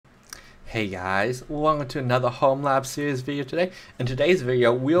Hey guys, welcome to another Homelab Series video today. In today's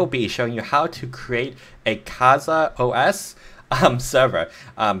video, we'll be showing you how to create a CasaOS server.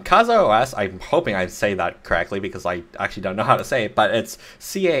 CasaOS, I'm hoping I say that correctly because I actually don't know how to say it, but it's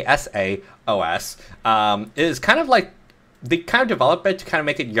CasaOS. It is kind of like they kind of develop it to kind of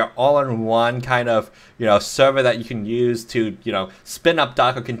make it your all-in-one kind of, server that you can use to, spin up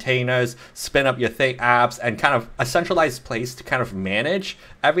Docker containers, spin up your apps, and kind of a centralized place to kind of manage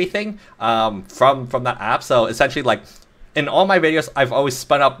everything from that app. So essentially, like in all my videos, I've always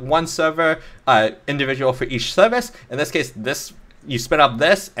spun up one server, individual for each service. In this case, you spin up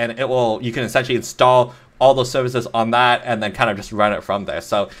this, and you can essentially install all those services on that and then kind of just run it from there.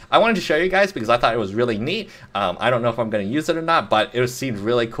 So I wanted to show you guys because I thought it was really neat. I don't know if I'm going to use it or not, but it seemed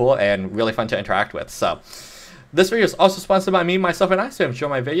really cool and really fun to interact with. So this video is also sponsored by me, myself, and I. So if you enjoy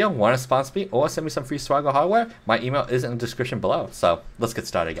my video, want to sponsor me or send me some free swag or hardware, my email is in the description below. So let's get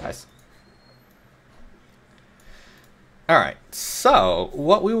started, guys. Alright, so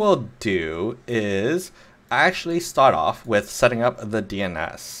what we will do is actually start off with setting up the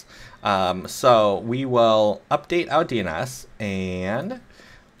DNS. So we will update our DNS and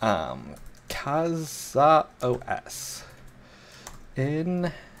CasaOS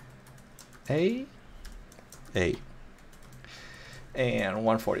in A and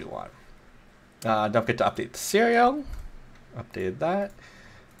 141. Don't forget to update the serial. Updated that.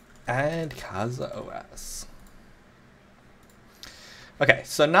 And CasaOS. Okay,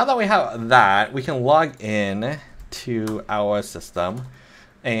 so now that we have that, we can log in to our system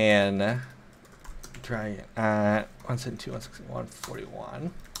and try it at 172.168.141.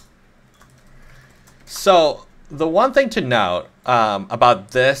 So the one thing to note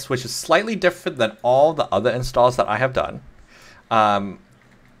about this, which is slightly different than all the other installs that I have done,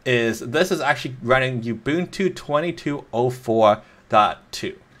 is this is actually running Ubuntu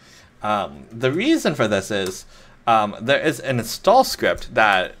 22.04.2. The reason for this is there is an install script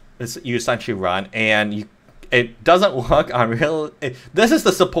that you essentially run, and it doesn't work on this is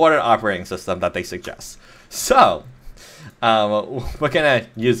the supported operating system that they suggest. So we're gonna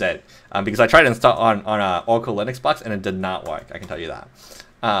use it because I tried to install on a Oracle Linux box and it did not work. I can tell you that.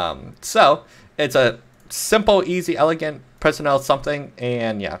 So it's a simple, easy, elegant personnel something,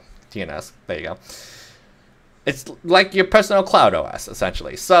 and yeah, DNS. There you go. It's like your personal cloud OS,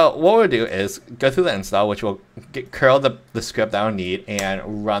 essentially. So what we'll do is go through the install, which will curl the script that we'll need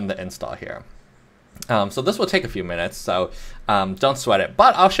and run the install here. So this will take a few minutes, so don't sweat it.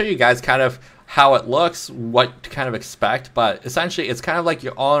 But I'll show you guys kind of how it looks, what to kind of expect. But essentially, it's kind of like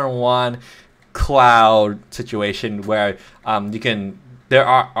your all-in-one cloud situation where there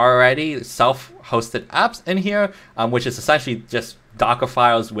are already self-hosted apps in here, which is essentially just Docker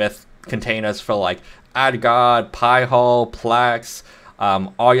files with containers for like AdGuard, Pi-hole, Plex,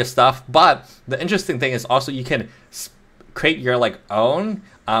 all your stuff. But the interesting thing is also you can create your own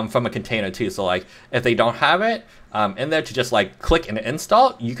from a container too. So like if they don't have it in there to just like click and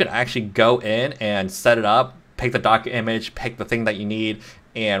install, you can actually go in and set it up, pick the Docker image, pick the thing that you need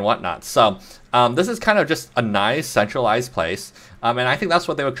and whatnot. So this is kind of just a nice centralized place, and I think that's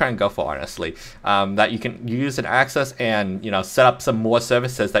what they were trying to go for, honestly, that you can use and access and set up some more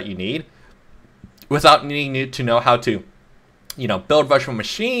services that you need without needing to know how to build virtual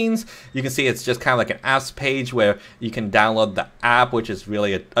machines. You can see it's just kind of like an apps page where you can download the app, which is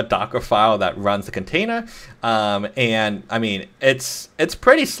really a Docker file that runs the container. And I mean, it's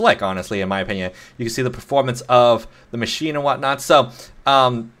pretty slick, honestly, in my opinion. You can see the performance of the machine and whatnot. So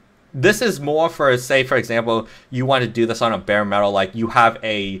this is more for, say, for example, you want to do this on a bare metal, like you have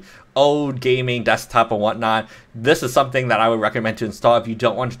a old gaming desktop and whatnot. This is something that I would recommend to install if you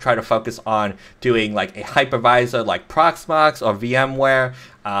don't want to try to focus on doing like a hypervisor like Proxmox or VMware.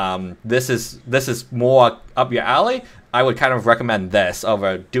 This is more up your alley. I would kind of recommend this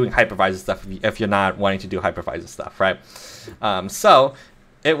over doing hypervisor stuff if you're not wanting to do hypervisor stuff, right? So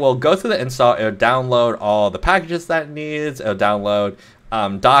it will go through the install. It'll download all the packages that it needs. It'll download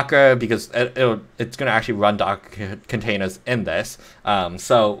Docker, because it's going to actually run Docker containers in this.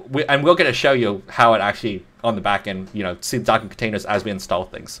 So we're going to show you how it actually on the back end, see Docker containers as we install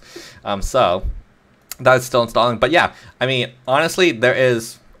things. So that's still installing. But yeah, I mean, honestly, there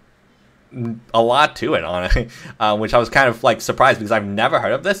is a lot to it on it, which I was kind of like surprised because I've never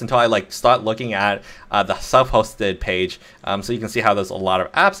heard of this until I start looking at the self-hosted page. So you can see how there's a lot of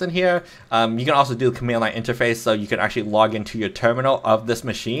apps in here. You can also do the command line interface, so you can actually log into your terminal of this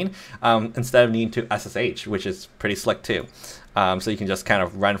machine instead of needing to SSH, which is pretty slick too. So you can just kind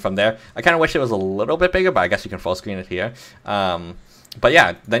of run from there. I kind of wish it was a little bit bigger, but I guess you can full screen it here. but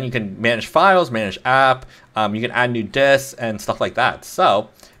yeah, then you can manage files, manage app, you can add new disks and stuff like that. So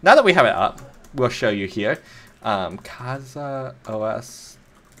now that we have it up, we'll show you here. CasaOS,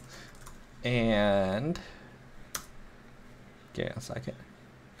 and give me a second.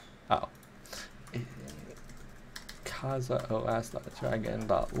 Oh,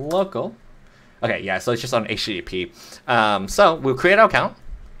 CasaOS.dragon.local. Okay, yeah, so it's just on HTTP. So we'll create our account.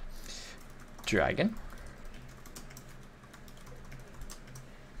 Dragon.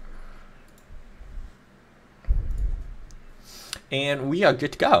 And we are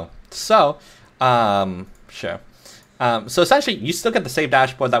good to go. So, sure. So essentially, you still get the same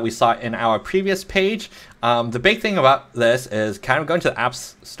dashboard that we saw in our previous page. The big thing about this is kind of going to the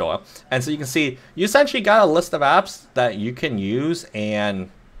apps store. And so you can see, you essentially got a list of apps that you can use and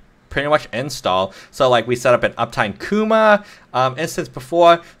pretty much install. So like we set up an Uptime Kuma instance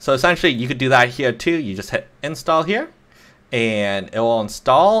before. So essentially, you could do that here too. You just hit install here, and it will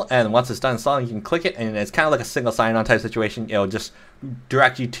install, and once it's done installing, you can click it, and it's kind of like a single sign-on type situation. It'll just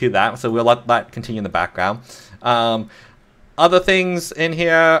direct you to that, so we'll let that continue in the background. Other things in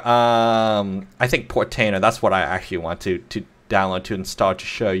here, I think Portainer, that's what I actually want to download to install to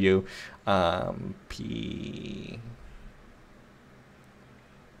show you.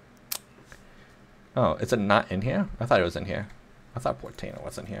 Oh, is it not in here? I thought it was in here. I thought Portainer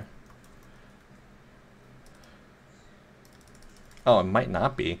was in here. Oh, it might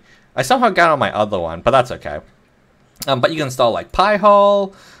not be. I somehow got on my other one, but that's okay. But you can install like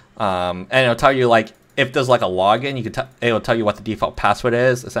Pi-hole, and it'll tell you like if there's like a login, you can it'll tell you what the default password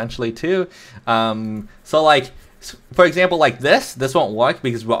is essentially too. So like for example, like this won't work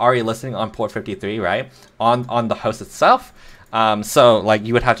because we're already listening on port 53, right? On the host itself. So like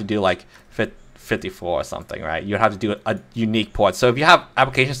you would have to do like 54 or something, right? You would have to do a unique port. So if you have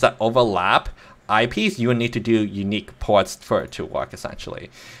applications that overlap IPs, you would need to do unique ports for it to work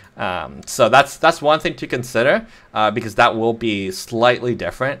essentially. So that's one thing to consider because that will be slightly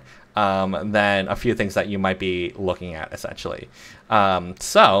different than a few things that you might be looking at essentially.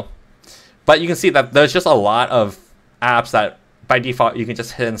 But you can see that there's just a lot of apps that by default you can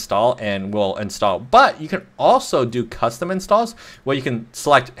just hit install and will install. But you can also do custom installs where you can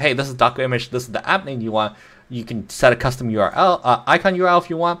select, hey, this is Docker image, this is the app name you want. You can set a custom URL, icon URL if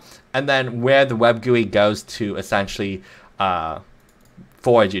you want, and then where the web GUI goes to essentially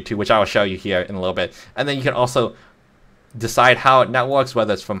forward you to, which I will show you here in a little bit. And then you can also decide how it networks,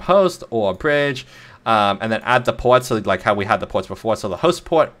 whether it's from host or bridge, and then add the ports, so like how we had the ports before, so the host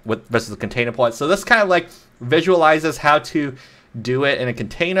port versus the container port. So this kind of like visualizes how to do it in a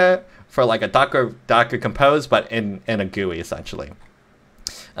container for like a Docker Compose, but in a GUI essentially.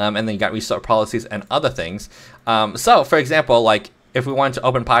 And then you got restart policies and other things. So for example, like if we wanted to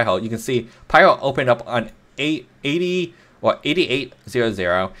open Pi-hole, you can see Pi-hole opened up on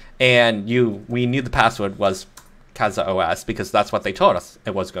 8800, and we knew the password was CasaOS because that's what they told us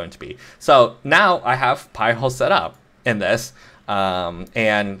it was going to be. So now I have Pi-hole set up in this,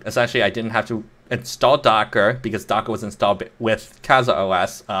 and essentially I didn't have to install Docker because Docker was installed with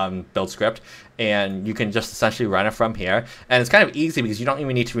CasaOS build script, and you can just essentially run it from here. And it's kind of easy because you don't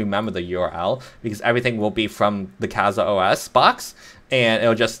even need to remember the URL because everything will be from the CasaOS box, and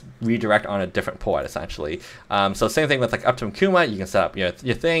it'll just redirect on a different port essentially. So same thing with like Uptime Kuma, you can set up your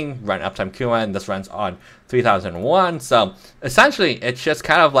thing, run Uptime Kuma, and this runs on 3001. So essentially it's just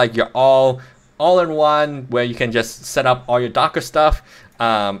kind of like you're all in one where you can just set up all your Docker stuff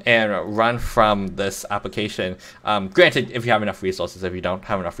and run from this application. Granted, if you have enough resources. If you don't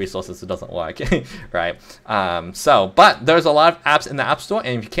have enough resources, it doesn't work, right? But there's a lot of apps in the App Store,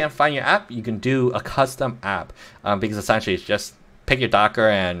 and if you can't find your app, you can do a custom app because essentially it's just pick your Docker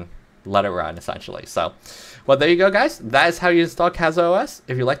and let it run essentially. So, well, there you go, guys. That is how you install CasaOS.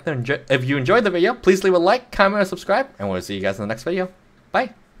 If you enjoyed the video, please leave a like, comment, or subscribe, and we'll see you guys in the next video.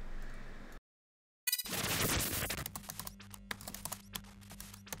 Bye.